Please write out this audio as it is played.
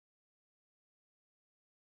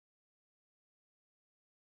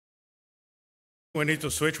We need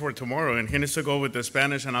to switch for tomorrow, and he needs to go with the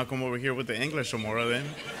Spanish, and I'll come over here with the English tomorrow then.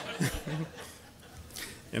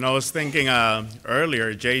 I was thinking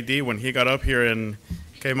earlier, JD, when he got up here and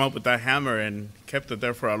came up with that hammer and kept it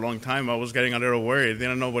there for a long time, I was getting a little worried.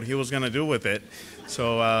 Didn't know what he was going to do with it.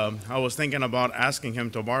 So I was thinking about asking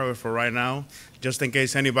him to borrow it for right now, just in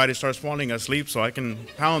case anybody starts falling asleep so I can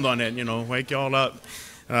pound on it, wake you all up.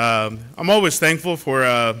 I'm always thankful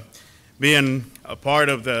for being a part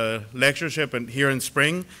of the lectureship here in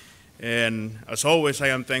spring. And as always, I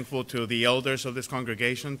am thankful to the elders of this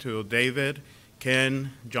congregation, to David,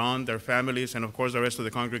 Ken, John, their families, and of course the rest of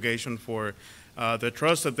the congregation for the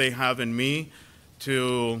trust that they have in me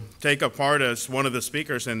to take a part as one of the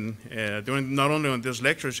speakers and doing not only on this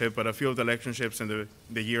lectureship, but a few of the lectureships in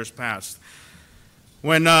the years past.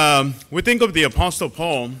 When we think of the Apostle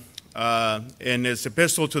Paul in his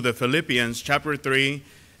epistle to the Philippians, chapter 3,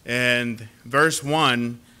 and verse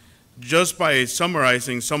 1, just by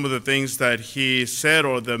summarizing some of the things that he said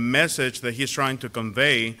or the message that he's trying to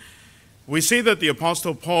convey, we see that the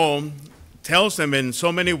Apostle Paul tells them in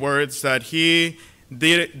so many words that he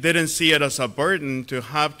didn't see it as a burden to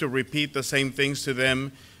have to repeat the same things to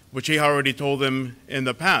them which he already told them in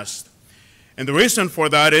the past. And the reason for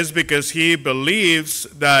that is because he believes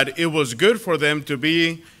that it was good for them to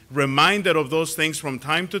be reminded of those things from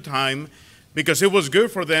time to time, because it was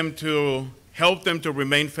good for them to help them to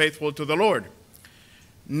remain faithful to the Lord.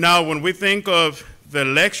 Now, when we think of the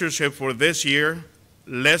lectureship for this year,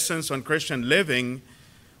 Lessons on Christian Living,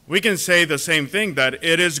 we can say the same thing, that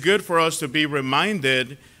it is good for us to be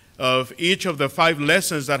reminded of each of the 5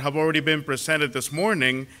 lessons that have already been presented this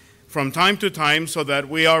morning from time to time, so that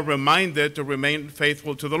we are reminded to remain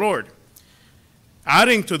faithful to the Lord.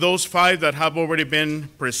 Adding to those 5 that have already been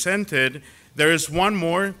presented, there is one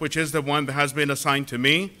more, which is the one that has been assigned to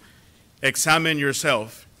me. Examine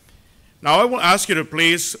yourself. Now I will ask you to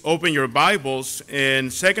please open your Bibles in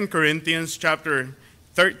 2 Corinthians chapter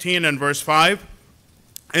 13 and verse 5.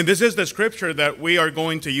 And this is the scripture that we are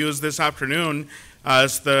going to use this afternoon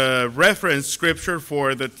as the reference scripture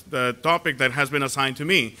for the topic that has been assigned to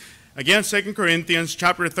me. Again, 2 Corinthians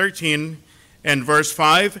chapter 13 and verse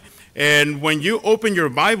 5. And when you open your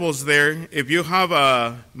Bibles there, if you have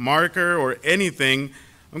a marker or anything,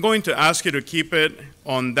 I'm going to ask you to keep it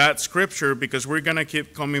on that scripture, because we're going to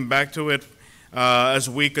keep coming back to it as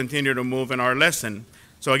we continue to move in our lesson.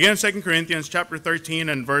 So again, 2 Corinthians chapter 13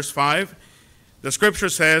 and verse 5, the scripture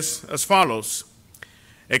says as follows: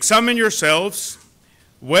 Examine yourselves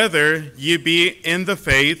whether ye be in the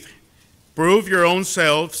faith, prove your own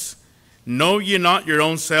selves. Know ye not your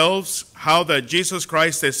own selves how that Jesus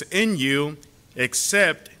Christ is in you,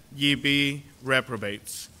 except ye be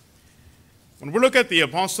reprobates? When we look at the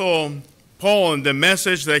Apostle Paul and the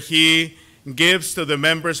message that he gives to the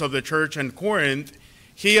members of the church in Corinth,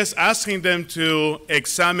 he is asking them to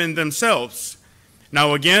examine themselves.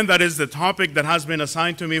 Now again, that is the topic that has been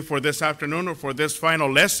assigned to me for this afternoon, or for this final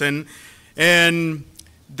lesson. And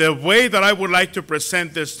the way that I would like to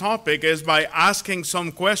present this topic is by asking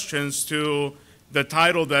some questions to the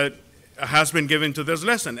title that has been given to this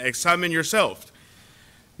lesson: Examine yourself.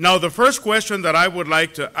 Now, the first question that I would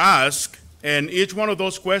like to ask, and each one of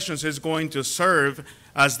those questions is going to serve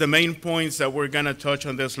as the main points that we're going to touch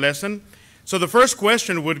on this lesson. So the first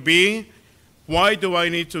question would be, why do I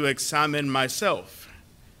need to examine myself?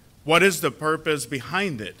 What is the purpose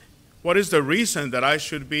behind it? What is the reason that I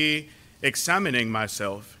should be examining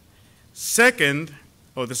myself? Second,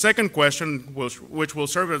 or the second question, which will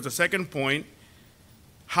serve as the second point,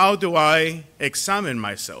 how do I examine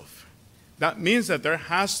myself? That means that there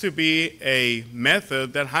has to be a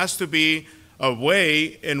method, there has to be a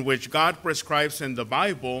way in which God prescribes in the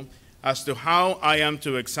Bible as to how I am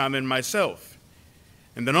to examine myself.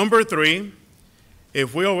 And the number 3,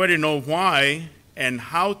 if we already know why and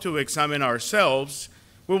how to examine ourselves,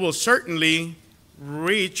 we will certainly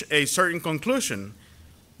reach a certain conclusion,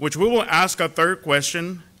 which we will ask a third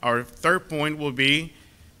question. Our third point will be,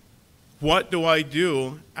 what do I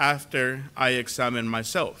do after I examine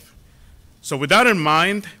myself? So with that in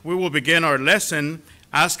mind, we will begin our lesson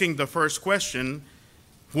asking the first question: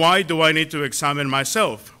 why do I need to examine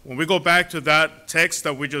myself? When we go back to that text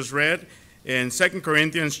that we just read in 2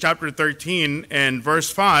 Corinthians chapter 13 and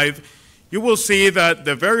verse 5, you will see that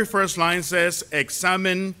the very first line says,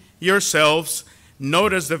 examine yourselves.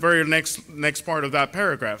 Notice the very next part of that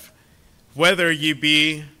paragraph: whether ye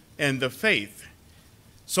be in the faith.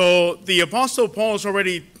 So the Apostle Paul is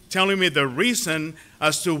already telling me the reason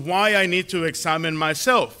as to why I need to examine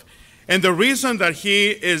myself. And the reason that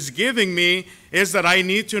he is giving me is that I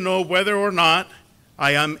need to know whether or not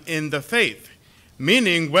I am in the faith.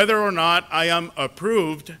 meaning whether or not I am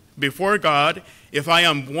approved before God if I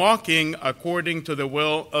am walking according to the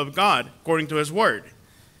will of God, according to his word.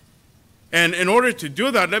 And in order to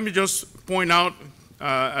do that, let me just point out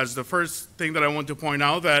as the first thing that I want to point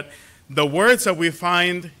out that the words that we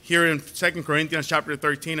find here in 2 Corinthians chapter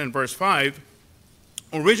 13 and verse 5,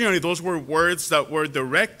 originally those were words that were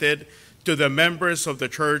directed to the members of the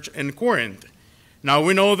church in Corinth. Now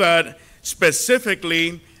we know that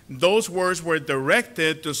specifically those words were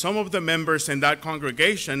directed to some of the members in that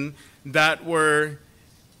congregation that were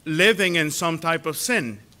living in some type of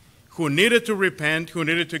sin, who needed to repent, who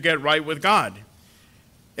needed to get right with God.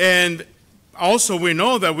 And also we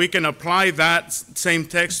know that we can apply that same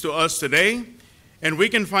text to us today, and we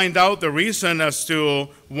can find out the reason as to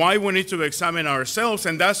why we need to examine ourselves,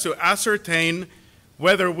 and that's to ascertain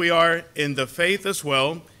whether we are in the faith as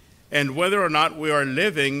well, and whether or not we are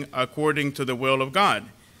living according to the will of God.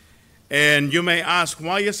 And you may ask,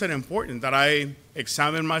 why is it important that I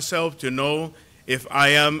examine myself to know if I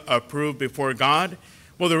am approved before God?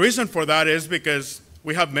 Well, the reason for that is because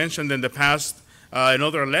we have mentioned in the past in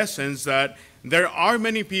other lessons that there are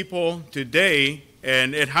many people today,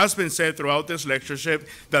 and it has been said throughout this lectureship,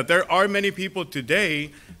 that there are many people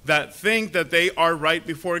today that think that they are right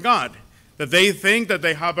before God, that they think that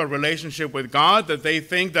they have a relationship with God, that they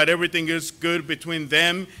think that everything is good between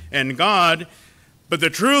them and God. But the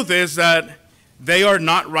truth is that they are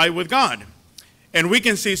not right with God. And we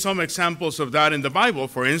can see some examples of that in the Bible.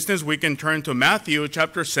 For instance, we can turn to Matthew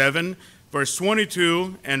chapter 7, verse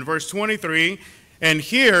 22 and verse 23. And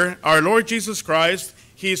here, our Lord Jesus Christ,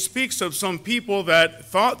 he speaks of some people that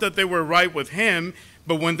thought that they were right with him,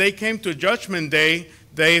 but when they came to Judgment Day,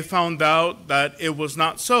 they found out that it was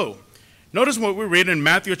not so. Notice what we read in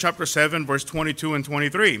Matthew chapter 7, verse 22 and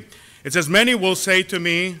 23. It says, "Many will say to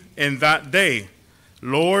me in that day,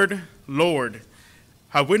 Lord, Lord,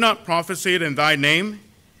 have we not prophesied in thy name,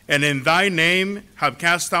 and in thy name have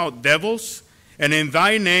cast out devils, and in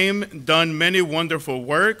thy name done many wonderful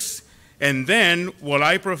works? And then will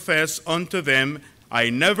I profess unto them, I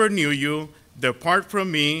never knew you, depart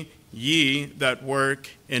from me, ye that work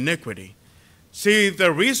iniquity." See,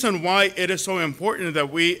 the reason why it is so important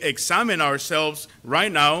that we examine ourselves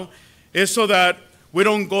right now is so that we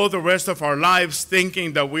don't go the rest of our lives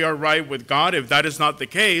thinking that we are right with God, if that is not the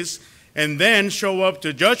case, and then show up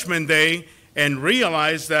to Judgment Day and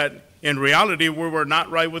realize that in reality we were not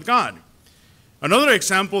right with God. Another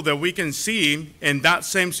example that we can see in that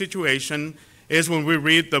same situation is when we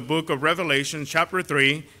read the book of Revelation, chapter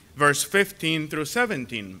 3, verse 15 through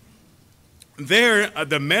 17. There,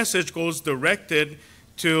 the message goes directed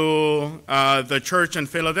to the church in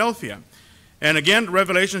Philadelphia. And again,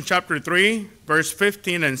 Revelation chapter 3, verse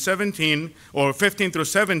 15 and 17, or 15 through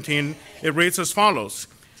 17, it reads as follows.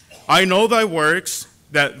 "I know thy works,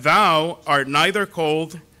 that thou art neither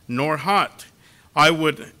cold nor hot. I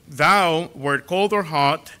would thou wert cold or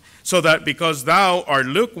hot, so that because thou art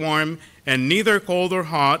lukewarm and neither cold or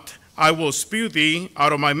hot, I will spew thee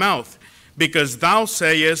out of my mouth. Because thou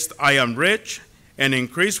sayest, I am rich, and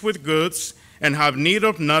increase with goods, and have need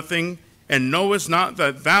of nothing, and knowest not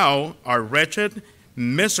that thou art wretched,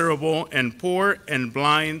 miserable, and poor, and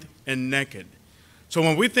blind, and naked." So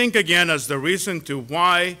when we think again as the reason to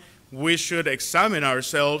why we should examine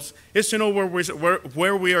ourselves is to know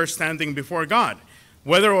where we are standing before God,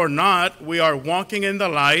 whether or not we are walking in the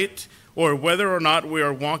light or whether or not we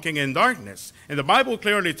are walking in darkness. And the Bible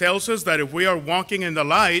clearly tells us that if we are walking in the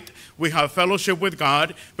light, we have fellowship with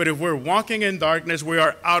God, but if we're walking in darkness, we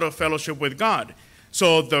are out of fellowship with God.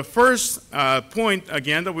 So the first point,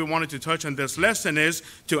 again, that we wanted to touch on this lesson is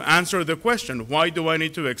to answer the question, why do I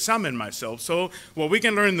need to examine myself? So what we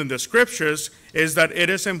can learn in the scriptures is that it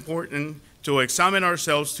is important to examine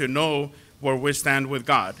ourselves to know where we stand with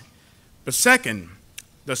God. The second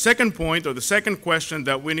point, or the second question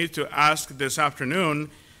that we need to ask this afternoon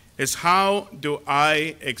is, how do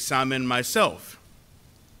I examine myself?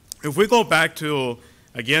 If we go back to,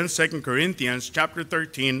 again, 2 Corinthians chapter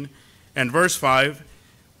 13, and verse 5,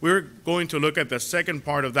 we're going to look at the second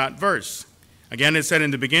part of that verse. Again, it said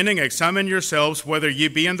in the beginning, examine yourselves whether ye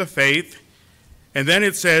be in the faith. And then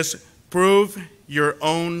it says, prove your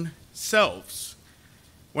own selves.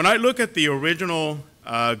 When I look at the original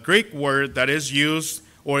Greek word that is used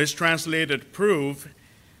or is translated prove,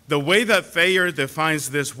 the way that Thayer defines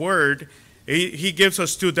this word, he gives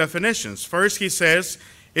us two definitions. First, he says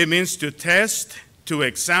it means to test, to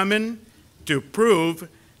examine, to prove,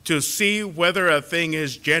 to see whether a thing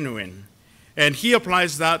is genuine. And he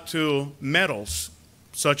applies that to metals,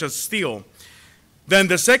 such as steel. Then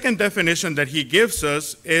the second definition that he gives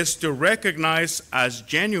us is to recognize as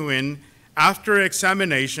genuine after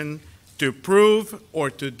examination to prove or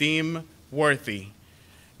to deem worthy.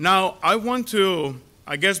 Now, I want to,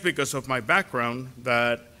 I guess because of my background,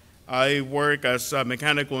 that I work as a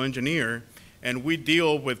mechanical engineer, and we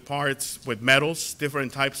deal with parts, with metals,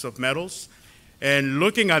 different types of metals. And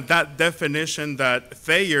looking at that definition that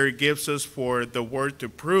Thayer gives us for the word to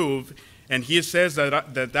prove, and he says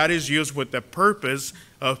that is used with the purpose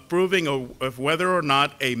of proving of whether or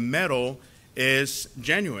not a metal is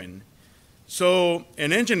genuine. So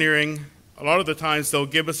in engineering, a lot of the times they'll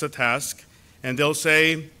give us a task, and they'll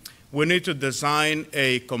say, we need to design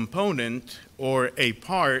a component or a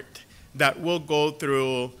part that will go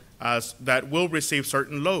through, that will receive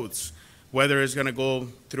certain loads, whether it's going to go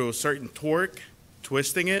through a certain torque,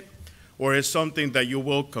 twisting it, or it's something that you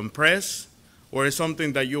will compress, or it's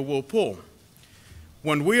something that you will pull.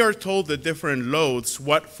 When we are told the different loads,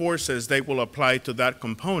 what forces they will apply to that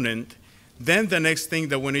component, then the next thing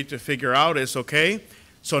that we need to figure out is, okay,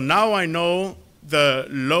 so now I know the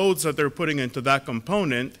loads that they're putting into that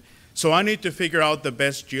component, so I need to figure out the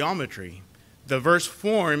best geometry, the best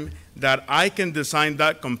form that I can design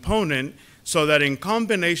that component so that in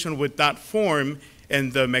combination with that form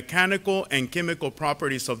and the mechanical and chemical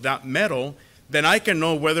properties of that metal, then I can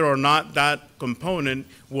know whether or not that component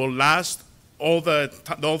will last all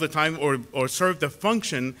the time or serve the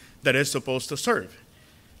function that it's supposed to serve.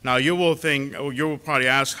 Now you will think, or you will probably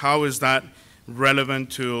ask, how is that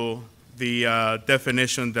relevant to the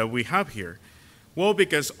definition that we have here? Well,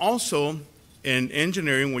 because also in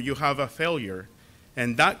engineering, when you have a failure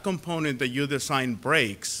and that component that you design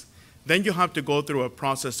breaks, then you have to go through a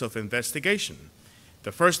process of investigation.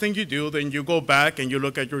 The first thing you do, then you go back and you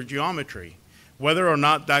look at your geometry, whether or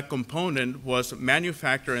not that component was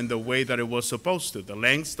manufactured in the way that it was supposed to, the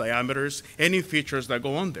lengths, diameters, any features that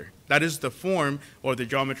go on there. That is the form or the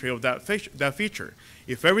geometry of that feature.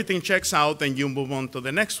 If everything checks out, then you move on to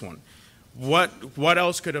the next one. What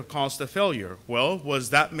else could have caused the failure? Well,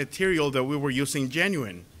 was that material that we were using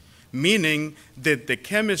genuine? Meaning that the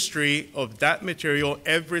chemistry of that material,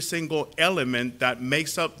 every single element that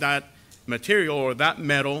makes up that material or that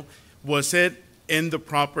metal, was it in the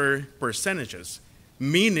proper percentages?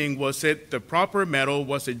 Meaning, was it the proper metal,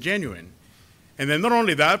 was it genuine? And then not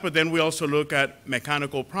only that, but then we also look at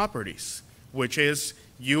mechanical properties, which is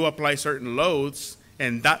you apply certain loads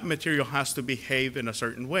and that material has to behave in a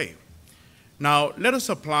certain way. Now, let us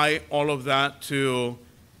apply all of that to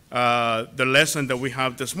the lesson that we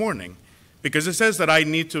have this morning, because it says that I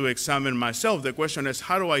need to examine myself. The question is,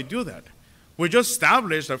 how do I do that? We just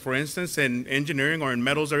established that, for instance, in engineering or in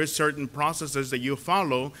metals, there is certain processes that you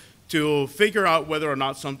follow to figure out whether or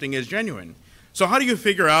not something is genuine. So how do you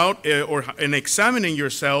figure out, or in examining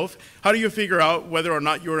yourself, how do you figure out whether or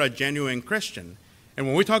not you're a genuine Christian? And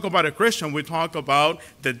when we talk about a Christian, we talk about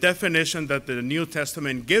the definition that the New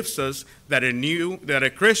Testament gives us that a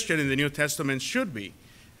Christian in the New Testament should be.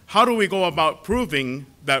 How do we go about proving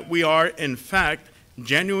that we are, in fact,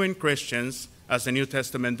 genuine Christians as the New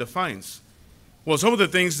Testament defines? Well, some of the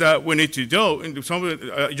things that we need to do,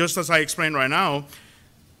 just as I explained right now,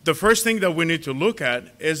 the first thing that we need to look at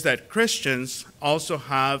is that Christians also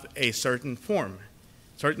have a certain form,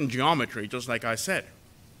 certain geometry, just like I said.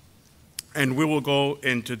 And we will go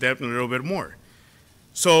into depth a little bit more.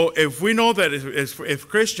 So if we know that if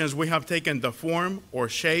Christians, we have taken the form or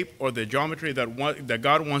shape or the geometry that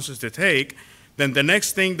God wants us to take, then the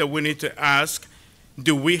next thing that we need to ask,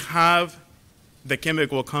 do we have the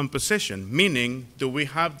chemical composition? Meaning, do we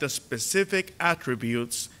have the specific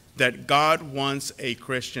attributes that God wants a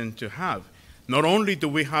Christian to have? Not only do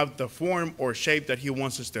we have the form or shape that he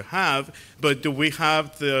wants us to have, but do we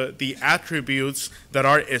have the attributes that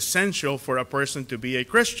are essential for a person to be a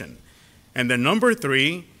Christian? And then number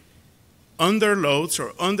three, under loads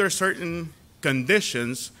or under certain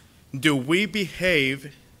conditions, do we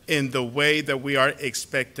behave in the way that we are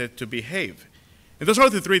expected to behave? And those are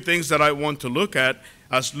the three things that I want to look at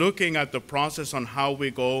as looking at the process on how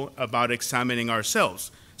we go about examining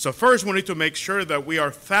ourselves. So first, we need to make sure that we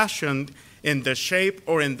are fashioned in the shape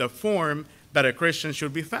or in the form that a Christian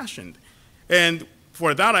should be fashioned. And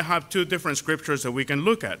for that, I have two different scriptures that we can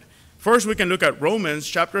look at. First, we can look at Romans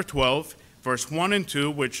chapter 12, verse 1 and 2,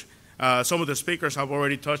 which some of the speakers have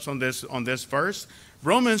already touched on this verse.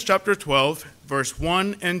 Romans chapter 12, verse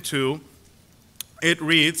 1 and 2, it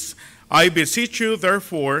reads, I beseech you,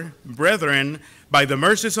 therefore, brethren, by the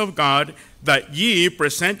mercies of God, that ye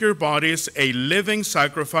present your bodies a living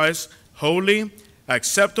sacrifice, holy,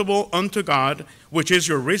 acceptable unto God, which is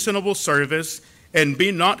your reasonable service, and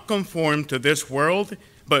be not conformed to this world,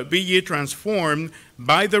 but be ye transformed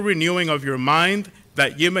by the renewing of your mind,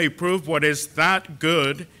 that ye may prove what is that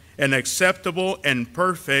good and acceptable and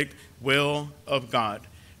perfect will of God.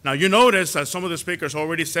 Now, you notice, as some of the speakers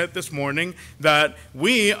already said this morning, that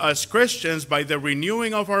we as Christians, by the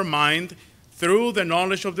renewing of our mind through the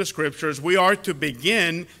knowledge of the Scriptures, we are to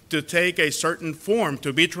begin to take a certain form,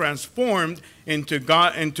 to be transformed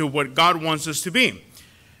into what God wants us to be.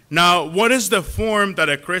 Now, what is the form that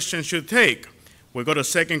a Christian should take? We go to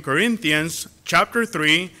 2 Corinthians chapter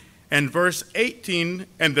 3 and verse 18,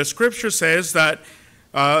 and the Scripture says that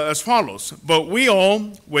as follows: "But we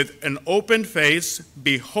all, with an open face,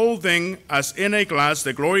 beholding as in a glass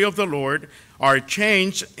the glory of the Lord, are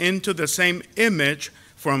changed into the same image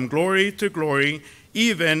from glory to glory,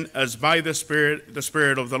 even as by the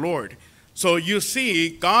Spirit of the Lord." So you see,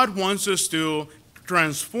 God wants us to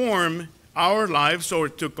transform our lives, or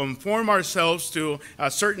to conform ourselves to a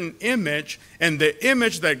certain image, and the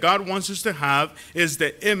image that God wants us to have is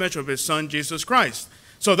the image of His Son, Jesus Christ.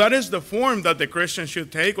 So that is the form that the Christian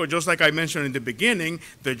should take, or just like I mentioned in the beginning,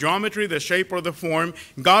 the geometry, the shape, or the form.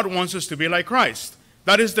 God wants us to be like Christ.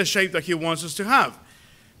 That is the shape that He wants us to have.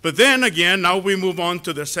 But then again, now we move on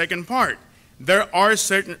to the second part. There are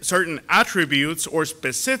certain attributes or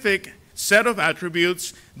specific set of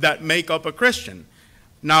attributes that make up a Christian.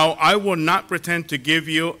 Now, I will not pretend to give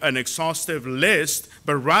you an exhaustive list,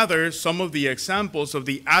 but rather some of the examples of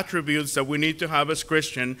the attributes that we need to have as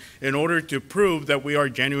Christian in order to prove that we are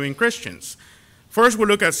genuine Christians. First, we'll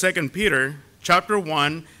look at 2 Peter chapter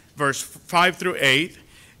 1, verse 5 through 8.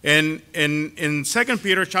 And in 2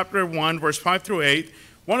 Peter chapter 1, verse 5 through 8,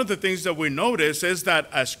 one of the things that we notice is that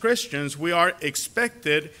as Christians, we are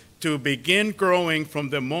expected to begin growing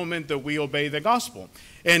from the moment that we obey the gospel.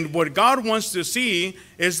 And what God wants to see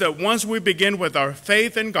is that once we begin with our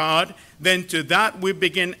faith in God, then to that we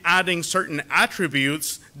begin adding certain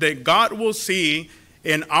attributes that God will see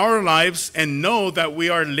in our lives and know that we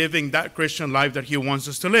are living that Christian life that He wants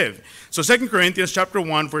us to live. So 2 Corinthians chapter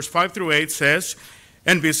 1, verse 5 through 8 says,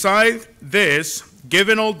 "And beside this,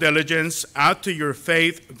 given all diligence, add to your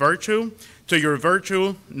faith virtue, to your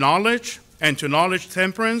virtue knowledge, and to knowledge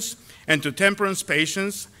temperance, and to temperance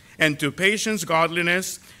patience, and to patience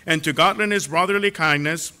godliness, and to godliness brotherly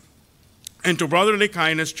kindness, and to brotherly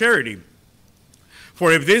kindness charity.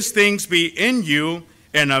 For if these things be in you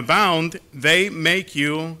and abound, they make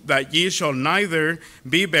you that ye shall neither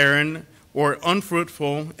be barren or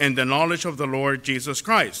unfruitful in the knowledge of the Lord Jesus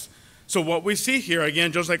Christ." So what we see here,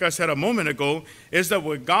 again, just like I said a moment ago, is that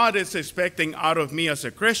what God is expecting out of me as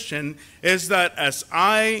a Christian is that as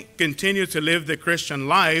I continue to live the Christian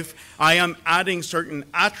life, I am adding certain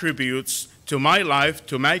attributes to my life,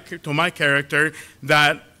 to my character,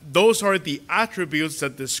 that those are the attributes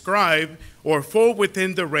that describe or fall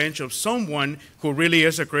within the range of someone who really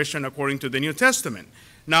is a Christian according to the New Testament.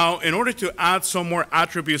 Now, in order to add some more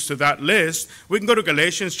attributes to that list, we can go to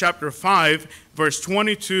Galatians chapter 5, verse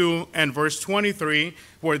 22 and verse 23,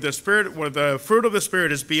 where the fruit of the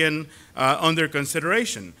Spirit is being under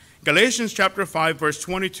consideration. Galatians chapter 5, verse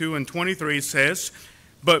 22 and 23 says,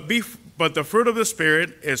 But the fruit of the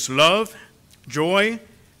Spirit is love, joy,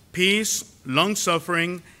 peace,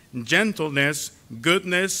 long-suffering, gentleness,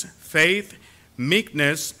 goodness, faith,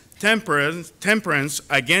 meekness, temperance.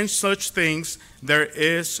 Against such things there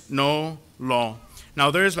is no law.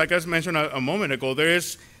 Now there is, like I mentioned a moment ago, there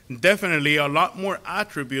is definitely a lot more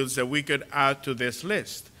attributes that we could add to this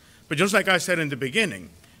list. But just like I said in the beginning,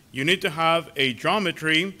 you need to have a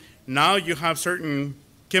geometry. Now you have certain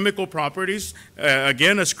chemical properties.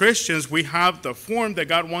 Again, as Christians, we have the form that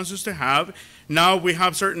God wants us to have. Now we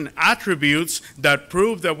have certain attributes that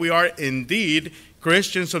prove that we are indeed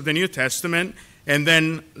Christians of the New Testament. And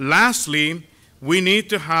then lastly, we need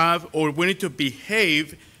to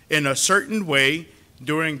behave in a certain way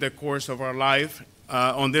during the course of our life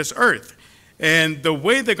on this earth. And the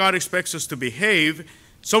way that God expects us to behave,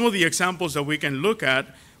 some of the examples that we can look at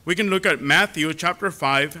Matthew chapter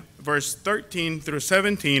 5, verse 13 through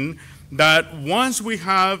 17, that once we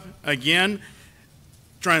have, again,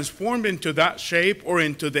 transformed into that shape or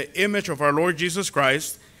into the image of our Lord Jesus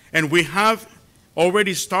Christ, and we have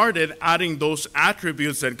already started adding those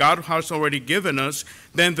attributes that God has already given us,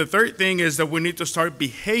 then the third thing is that we need to start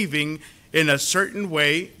behaving in a certain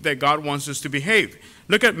way that God wants us to behave.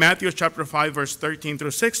 Look at Matthew chapter 5, verse 13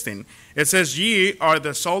 through 16. It says, "Ye are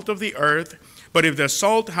the salt of the earth, but if the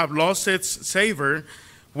salt have lost its savor,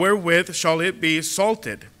 wherewith shall it be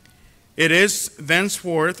salted? It is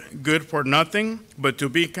thenceforth good for nothing, but to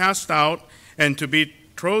be cast out and to be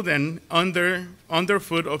trodden under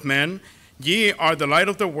foot of men. Ye are the light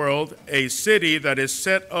of the world. A city that is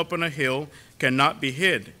set up on a hill cannot be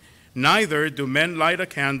hid. Neither do men light a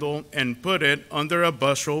candle and put it under a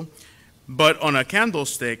bushel, but on a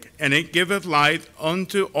candlestick, and it giveth light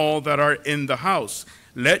unto all that are in the house.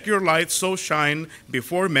 Let your light so shine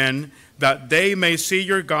before men, that they may see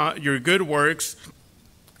your good works,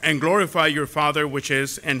 and glorify your Father which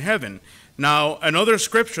is in heaven. Now, another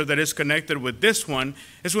scripture that is connected with this one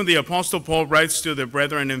is when the Apostle Paul writes to the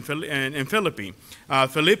brethren in Philippi.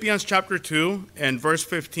 Philippians chapter 2 and verse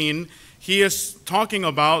 15, he is talking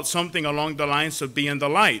about something along the lines of being the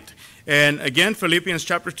light. And again, Philippians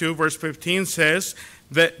chapter 2, verse 15 says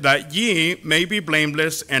that ye may be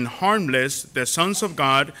blameless and harmless, the sons of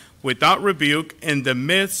God, without rebuke, in the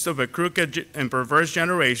midst of a crooked and perverse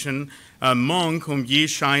generation, among whom ye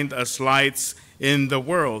shined as lights in the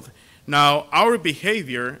world. Now, our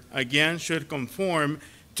behavior, again, should conform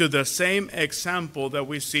to the same example that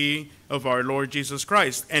we see of our Lord Jesus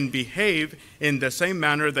Christ, and behave in the same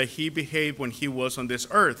manner that he behaved when he was on this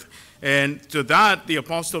earth. And to that, the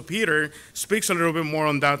Apostle Peter speaks a little bit more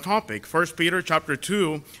on that topic. 1 Peter chapter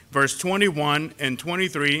 2, verse 21 and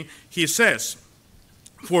 23, he says,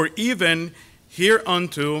 For even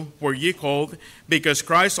hereunto were ye called, because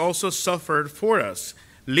Christ also suffered for us,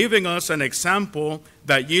 leaving us an example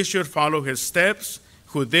that ye should follow his steps,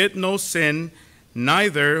 who did no sin,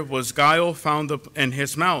 neither was guile found in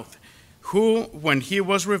his mouth, who, when he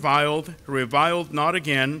was reviled not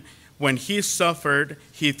again. When he suffered,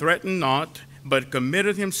 he threatened not, but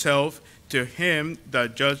committed himself to him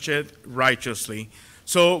that judgeth righteously.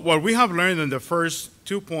 So what we have learned in the first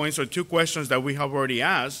 2 points, or 2 questions that we have already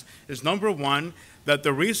asked, is number one, that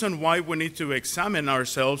the reason why we need to examine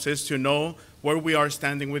ourselves is to know where we are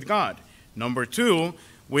standing with God. Number two,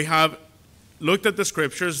 we have looked at the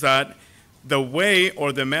scriptures that the way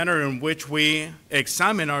or the manner in which we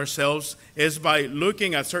examine ourselves is by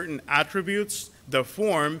looking at certain attributes, the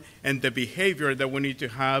form, and the behavior that we need to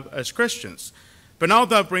have as Christians. But now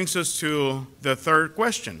that brings us to the third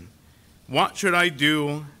question. What should I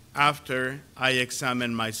do after I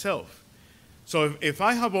examine myself? So if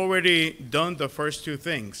I have already done the first 2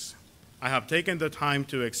 things, I have taken the time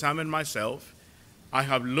to examine myself, I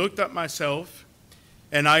have looked at myself,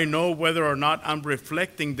 and I know whether or not I'm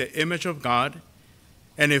reflecting the image of God,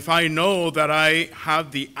 and if I know that I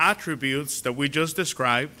have the attributes that we just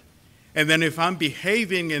described, and then if I'm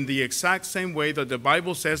behaving in the exact same way that the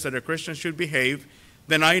Bible says that a Christian should behave,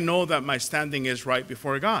 then I know that my standing is right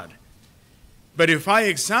before God. But if I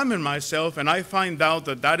examine myself and I find out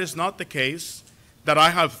that that is not the case, that I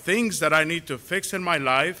have things that I need to fix in my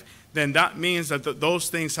life, then that means that those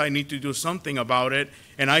things I need to do something about it,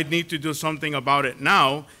 and I need to do something about it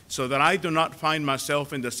now so that I do not find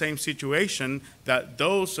myself in the same situation that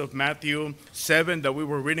those of Matthew 7 that we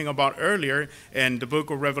were reading about earlier in the book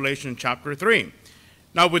of Revelation chapter 3.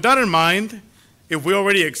 Now, with that in mind, if we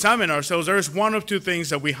already examine ourselves, there is one of 2 things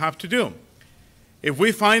that we have to do. If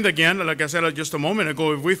we find, again, like I said just a moment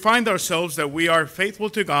ago, if we find ourselves that we are faithful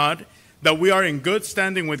to God, that we are in good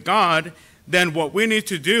standing with God, then what we need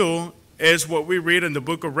to do is what we read in the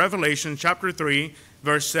book of Revelation, chapter 3,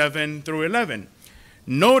 verse 7 through 11.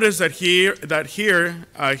 Notice that here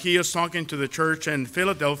he is talking to the church in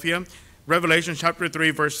Philadelphia. Revelation chapter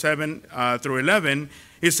 3, verse 7 through 11.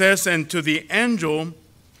 He says, And to the angel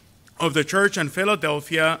of the church in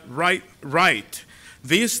Philadelphia write,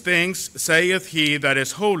 These things saith he that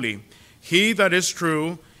is holy, he that is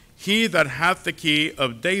true, he that hath the key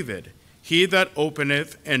of David, he that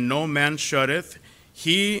openeth, and no man shutteth,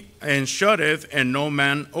 he and shutteth, and no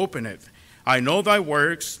man openeth. I know thy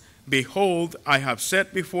works. Behold, I have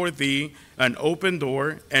set before thee an open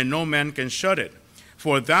door, and no man can shut it.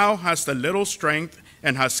 For thou hast a little strength,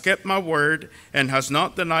 and hast kept my word, and hast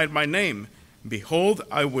not denied my name. Behold,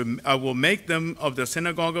 I will make them of the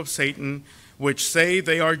synagogue of Satan, which say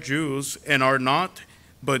they are Jews, and are not,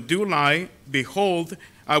 but do lie. Behold,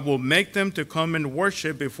 I will make them to come and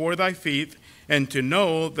worship before thy feet, and to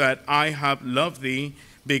know that I have loved thee,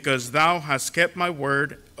 because thou hast kept my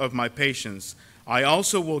word of my patience. I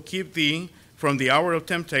also will keep thee from the hour of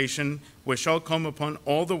temptation, which shall come upon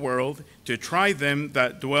all the world, to try them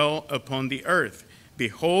that dwell upon the earth.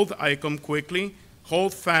 Behold, I come quickly.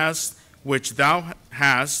 Hold fast which thou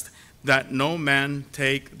hast, that no man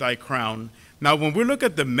take thy crown. Now, when we look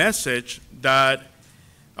at the message that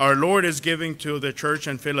our Lord is giving to the church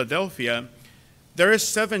in Philadelphia, there is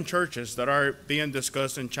 7 churches that are being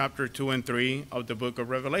discussed in chapter 2 and 3 of the book of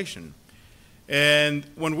Revelation. And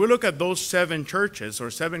when we look at those 7 churches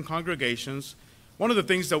or 7 congregations, one of the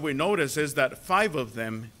things that we notice is that 5 of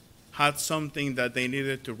them had something that they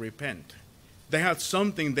needed to repent. They had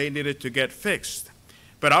something they needed to get fixed.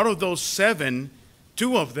 But out of those 7,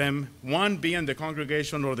 2 of them, one being the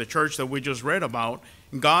congregation or the church that we just read about,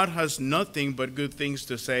 God has nothing but good things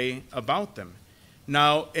to say about them.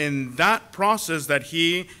 Now, in that process that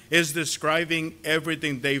he is describing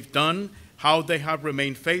everything they've done, how they have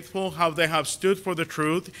remained faithful, how they have stood for the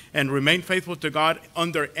truth and remained faithful to God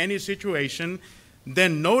under any situation,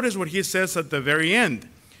 then notice what he says at the very end.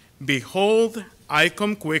 Behold, I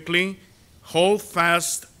come quickly, hold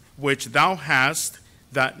fast which thou hast,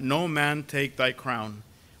 that no man take thy crown.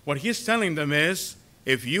 What he's telling them is,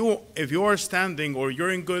 if you are standing or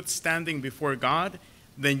you're in good standing before God,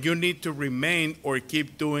 then you need to remain or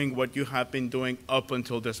keep doing what you have been doing up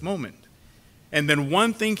until this moment. And then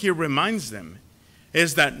one thing he reminds them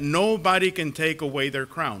is that nobody can take away their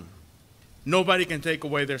crown. Nobody can take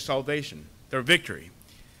away their salvation, their victory.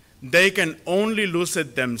 They can only lose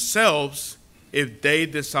it themselves if they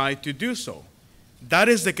decide to do so. That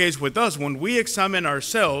is the case with us. When we examine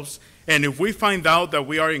ourselves, and if we find out that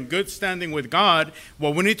we are in good standing with God,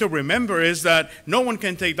 what we need to remember is that no one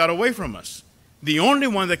can take that away from us. The only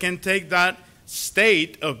one that can take that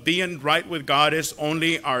state of being right with God is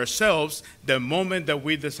only ourselves, the moment that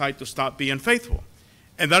we decide to stop being faithful.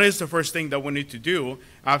 And that is the first thing that we need to do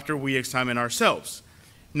after we examine ourselves.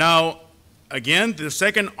 Now, again, the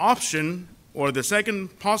second option or the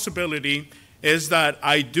second possibility is that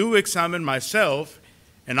I do examine myself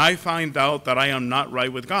and I find out that I am not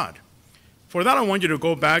right with God. For that, I want you to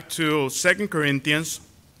go back to 2 Corinthians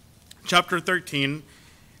chapter 13,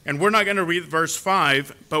 and we're not going to read verse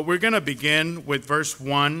 5, but we're going to begin with verse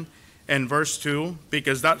 1 and verse 2,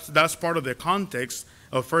 because that's part of the context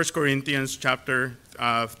of 1 Corinthians chapter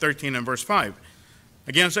 13 and verse 5.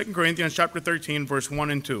 Again, 2 Corinthians chapter 13, verse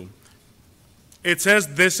 1 and 2. It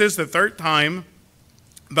says, "This is the third time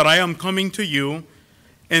that I am coming to you.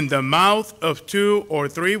 In the mouth of 2 or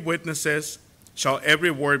 3 witnesses shall every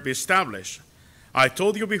word be established. I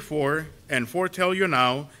told you before and foretell you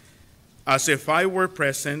now, as if I were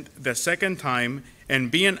present the second time, and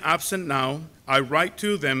being absent now, I write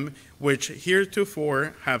to them which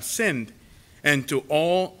heretofore have sinned, and to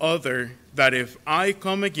all other, that if I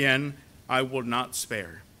come again, I will not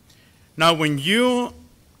spare." Now, when you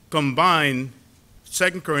combine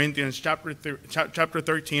 2 Corinthians chapter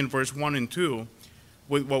 13, verse 1 and 2,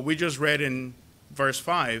 with what we just read in verse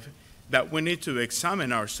 5, that we need to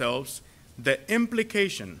examine ourselves, the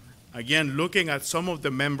implication, again, looking at some of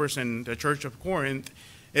the members in the church of Corinth,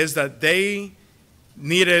 is that they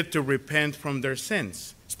needed to repent from their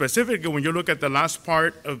sins. Specifically, when you look at the last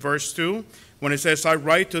part of verse 2, when it says, "I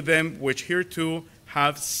write to them which hereto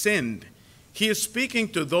have sinned," he is speaking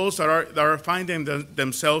to those that are finding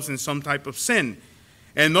themselves in some type of sin.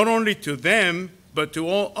 And not only to them, but to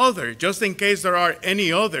all others, just in case there are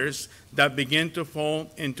any others that begin to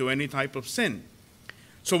fall into any type of sin.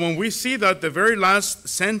 So when we see that the very last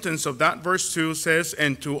sentence of that verse 2 says,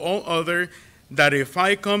 "And to all other, that if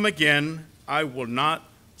I come again, I will not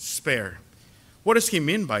spare." What does he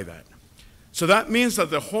mean by that? So that means that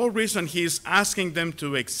the whole reason he's asking them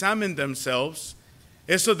to examine themselves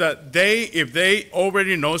is so that if they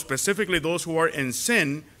already know, specifically those who are in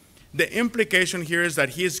sin, the implication here is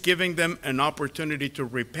that he is giving them an opportunity to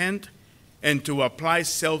repent and to apply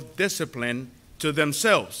self-discipline to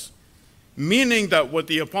themselves. Meaning that what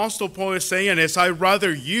the Apostle Paul is saying is, I'd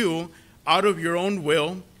rather you, out of your own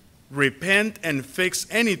will, repent and fix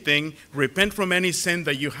anything, repent from any sin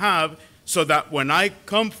that you have, so that when I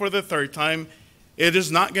come for the third time, it is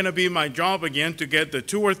not going to be my job again to get the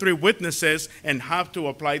 2 or 3 witnesses and have to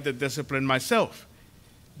apply the discipline myself.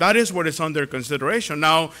 That is what is under consideration.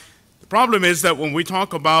 Now, the problem is that when we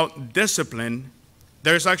talk about discipline,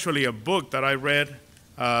 there's actually a book that I read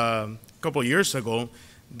a couple years ago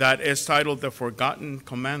that is titled The Forgotten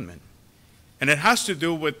Commandment. And it has to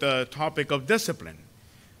do with the topic of discipline.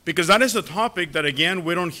 Because that is a topic that, again,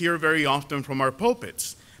 we don't hear very often from our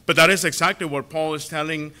pulpits. But that is exactly what Paul is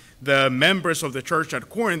telling the members of the church at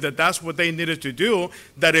Corinth, that that's what they needed to do,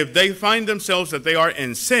 that if they find themselves that they are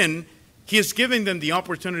in sin, he is giving them the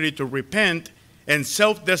opportunity to repent and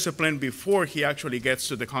self-discipline before he actually gets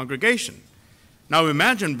to the congregation. Now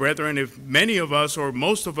imagine, brethren, if many of us or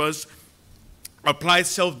most of us applied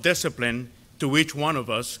self-discipline to each one of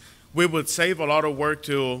us, we would save a lot of work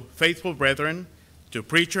to faithful brethren, to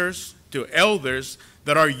preachers, to elders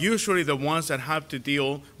that are usually the ones that have to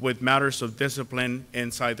deal with matters of discipline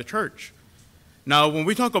inside the church. Now, when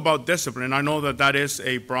we talk about discipline, I know that that is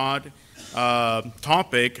a broad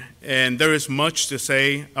topic, and there is much to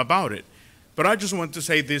say about it. But I just want to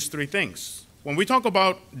say these 3 things. When we talk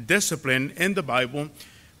about discipline in the Bible,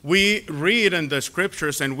 we read in the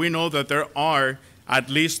scriptures and we know that there are at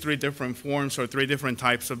least 3 different forms or 3 different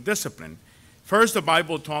types of discipline. First, the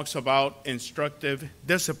Bible talks about instructive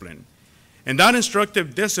discipline. And that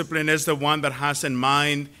instructive discipline is the one that has in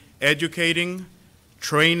mind educating,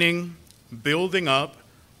 training, building up,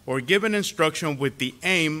 or giving instruction with the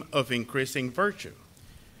aim of increasing virtue.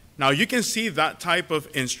 Now you can see that type of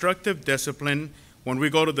instructive discipline when we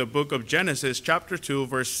go to the book of Genesis, chapter 2,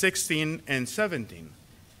 verse 16 and 17.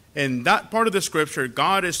 In that part of the scripture,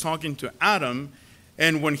 God is talking to Adam,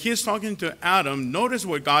 and when he's talking to Adam, notice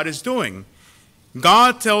what God is doing.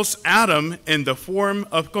 God tells Adam in the form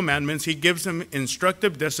of commandments, he gives him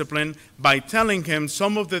instructive discipline by telling him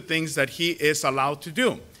some of the things that he is allowed to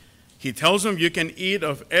do. He tells him you can eat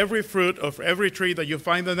of every fruit of every tree that you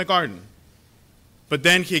find in the garden. But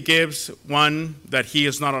then he gives one that he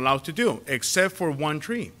is not allowed to do, except for one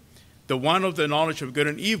tree, the one of the knowledge of good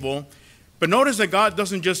and evil. But notice that God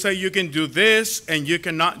doesn't just say you can do this and you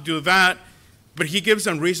cannot do that, but he gives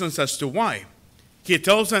them reasons as to why. He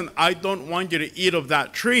tells them, I don't want you to eat of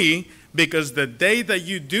that tree because the day that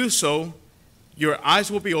you do so, your eyes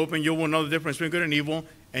will be open, you will know the difference between good and evil,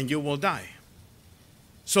 and you will die.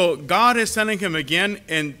 So God is telling him again,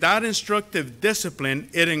 in that instructive discipline,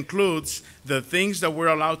 it includes the things that we're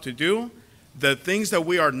allowed to do, the things that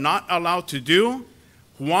we are not allowed to do,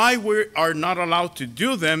 why we are not allowed to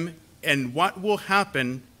do them, and what will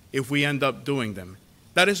happen if we end up doing them.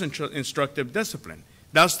 That is instructive discipline.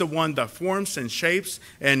 That's the one that forms and shapes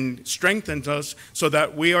and strengthens us so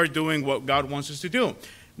that we are doing what God wants us to do.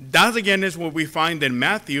 That again is what we find in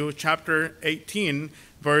Matthew chapter 18,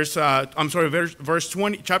 verse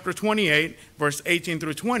 20, chapter 28, verse 18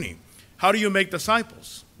 through 20. How do you make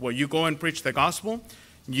disciples? Well, you go and preach the gospel.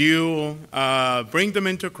 You bring them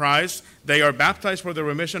into Christ. They are baptized for the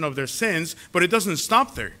remission of their sins, but it doesn't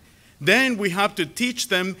stop there. Then we have to teach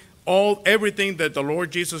them everything that the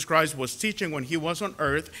Lord Jesus Christ was teaching when he was on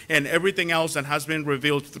earth and everything else that has been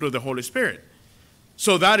revealed through the Holy Spirit.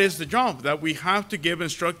 So that is the job, that we have to give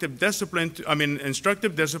instructive discipline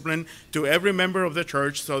to every member of the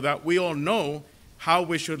church so that we all know how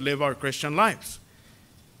we should live our Christian lives.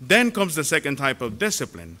 Then comes the second type of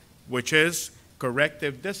discipline, which is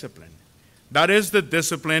corrective discipline. That is the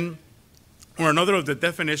discipline, or another of the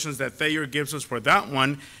definitions that Thayer gives us for that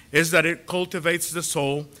one, is that it cultivates the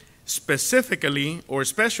soul specifically or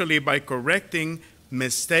especially by correcting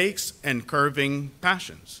mistakes and curbing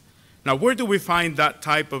passions. Now, where do we find that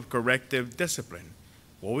type of corrective discipline?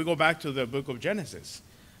 Well, we go back to the book of Genesis.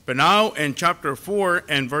 But now in chapter 4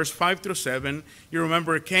 and verse 5 through 7, you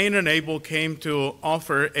remember Cain and Abel came to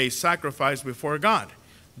offer a sacrifice before God.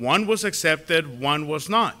 One was accepted, one was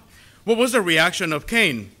not. What was the reaction of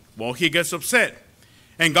Cain? Well, he gets upset.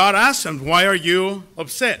 And God asks him, why are you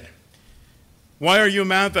upset? Why are you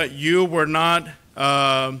mad that you were not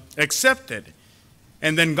accepted?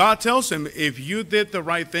 And then God tells him, if you did the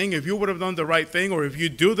right thing, if you would have done the right thing, or if you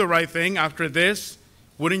do the right thing after this,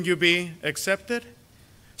 wouldn't you be accepted?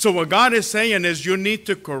 So what God is saying is you need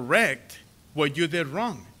to correct what you did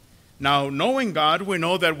wrong. Now, knowing God, we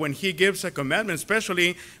know that when he gives a commandment,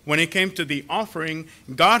 especially when it came to the offering,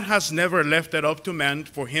 God has never left it up to man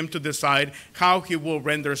for him to decide how he will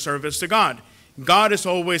render service to God. God is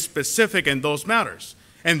always specific in those matters.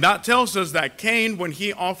 And that tells us that Cain, when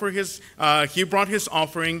he brought his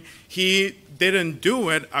offering, he didn't do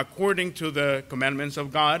it according to the commandments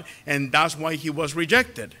of God, and that's why he was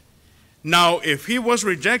rejected. Now, if he was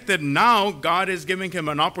rejected, now God is giving him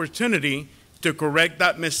an opportunity to correct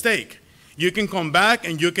that mistake. You can come back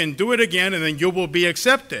and you can do it again, and then you will be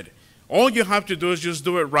accepted. All you have to do is just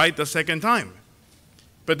do it right the second time.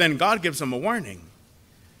 But then God gives him a warning.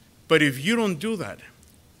 But if you don't do that,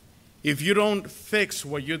 if you don't fix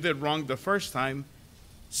what you did wrong the first time,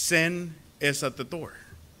 sin is at the door.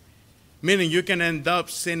 Meaning you can end up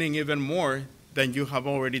sinning even more than you have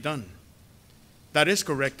already done. That is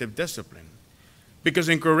corrective discipline. Because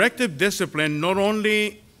in corrective discipline, not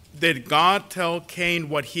only did God tell Cain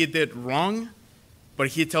what he did wrong, but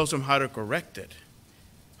he tells him how to correct it,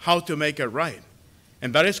 how to make it right.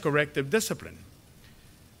 And that is corrective discipline.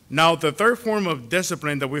 Now, the third form of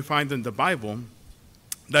discipline that we find in the Bible,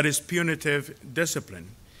 that is punitive discipline.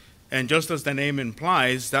 And just as the name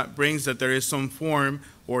implies, that brings that there is some form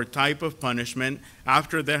or type of punishment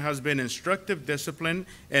after there has been instructive discipline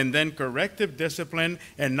and then corrective discipline,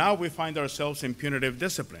 and now we find ourselves in punitive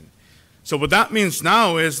discipline. So what that means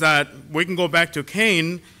now is that we can go back to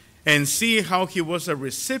Cain and see how he was a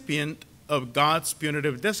recipient of God's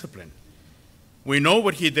punitive discipline. We know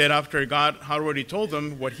what he did after God had already told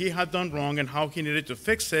him what he had done wrong and how he needed to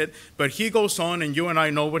fix it, but he goes on, and you and I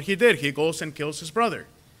know what he did. He goes and kills his brother,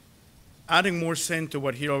 adding more sin to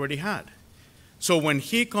what he already had. So when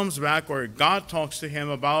he comes back, or God talks to him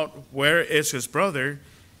about where is his brother,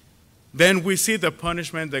 then we see the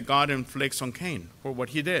punishment that God inflicts on Cain for what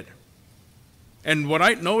he did. And what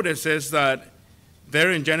I notice is that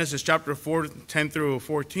there in Genesis chapter 4, 10 through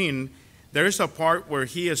 14, there is a part where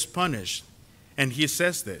he is punished. And he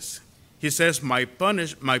says this. He says, my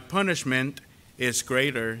punishment is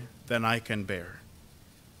greater than I can bear.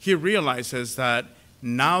 He realizes that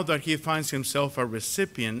now that he finds himself a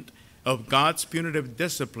recipient of God's punitive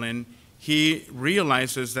discipline, he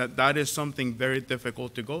realizes that that is something very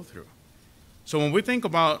difficult to go through. So when we think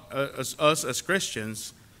about us as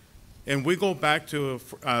Christians, and we go back to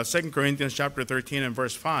 2 Corinthians chapter 13 and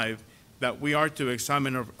verse 5, that we are to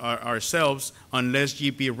examine ourselves unless ye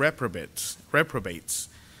be reprobates.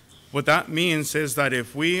 What that means is that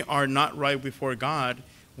if we are not right before God,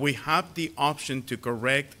 we have the option to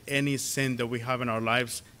correct any sin that we have in our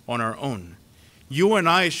lives on our own. You and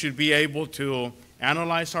I should be able to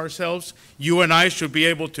analyze ourselves. You and I should be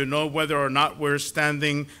able to know whether or not we're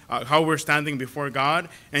standing, how we're standing before God.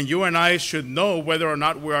 And you and I should know whether or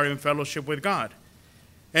not we are in fellowship with God.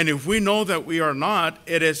 And if we know that we are not,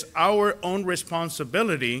 it is our own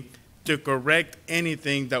responsibility to correct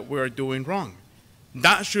anything that we are doing wrong.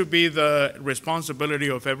 That should be the responsibility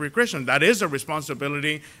of every Christian. That is a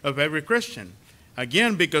responsibility of every Christian.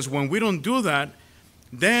 Again, because when we don't do that,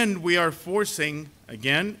 then we are forcing,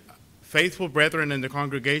 again, faithful brethren in the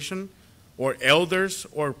congregation or elders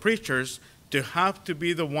or preachers to have to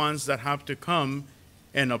be the ones that have to come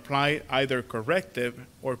and apply either corrective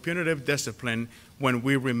or punitive discipline when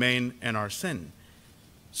we remain in our sin.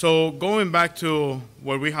 So going back to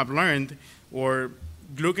what we have learned, or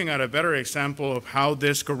looking at a better example of how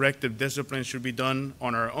this corrective discipline should be done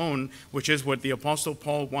on our own, which is what the Apostle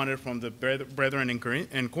Paul wanted from the brethren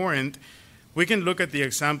in Corinth, we can look at the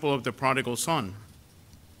example of the prodigal son.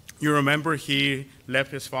 You remember he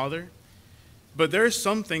left his father? But there's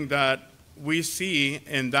something that we see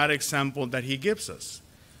in that example that he gives us.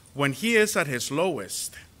 When he is at his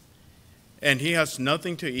lowest and he has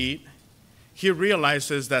nothing to eat, he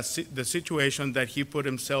realizes that the situation that he put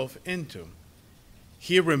himself into.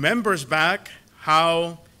 He remembers back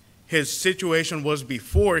how his situation was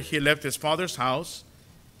before he left his father's house.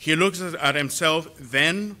 He looks at himself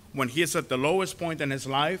then when he is at the lowest point in his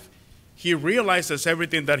life. He realizes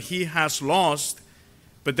everything that he has lost,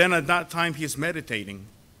 but then at that time he's meditating.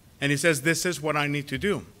 And he says, this is what I need to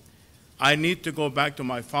do. I need to go back to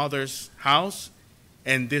my father's house,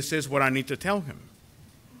 and this is what I need to tell him.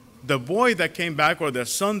 The boy that came back, or the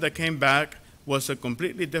son that came back, was a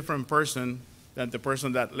completely different person than the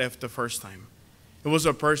person that left the first time. It was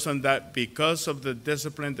a person that, because of the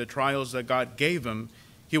discipline, the trials that God gave him,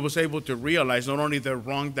 he was able to realize not only the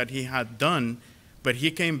wrong that he had done, but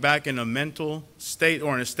he came back in a mental state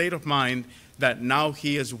or in a state of mind that now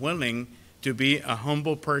he is willing to be a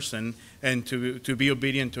humble person and to be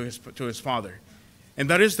obedient to his father. And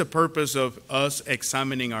that is the purpose of us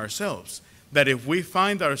examining ourselves, that if we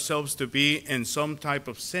find ourselves to be in some type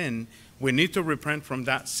of sin, we need to repent from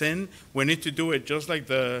that sin. We need to do it just like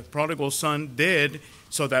the prodigal son did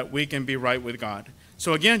so that we can be right with God.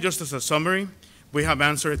 So again, just as a summary, we have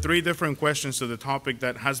answered 3 different questions to the topic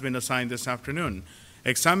that has been assigned this afternoon.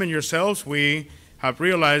 Examine yourselves. We have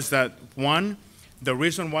realized that 1, the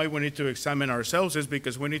reason why we need to examine ourselves is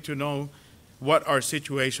because we need to know what our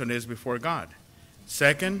situation is before God.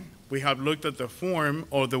 2nd, we have looked at the form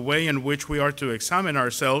or the way in which we are to examine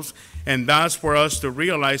ourselves, and that's for us to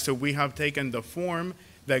realize that we have taken the form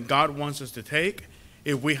that God wants us to take,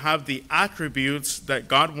 if we have the attributes that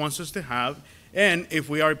God wants us to have, and if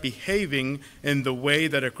we are behaving in the way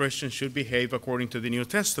that a Christian should behave according to the New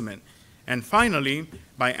Testament. And finally,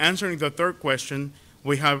 by answering the 3rd question,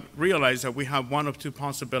 we have realized that we have one of 2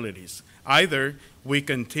 possibilities. Either we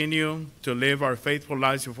continue to live our faithful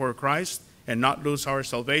lives before Christ and not lose our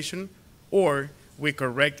salvation, or we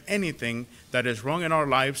correct anything that is wrong in our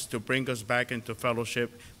lives to bring us back into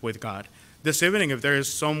fellowship with God. This evening, if there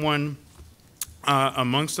is someone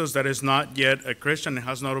amongst us that is not yet a Christian and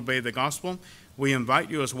has not obeyed the gospel, we invite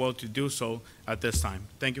you as well to do so at this time.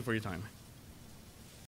 Thank you for your time.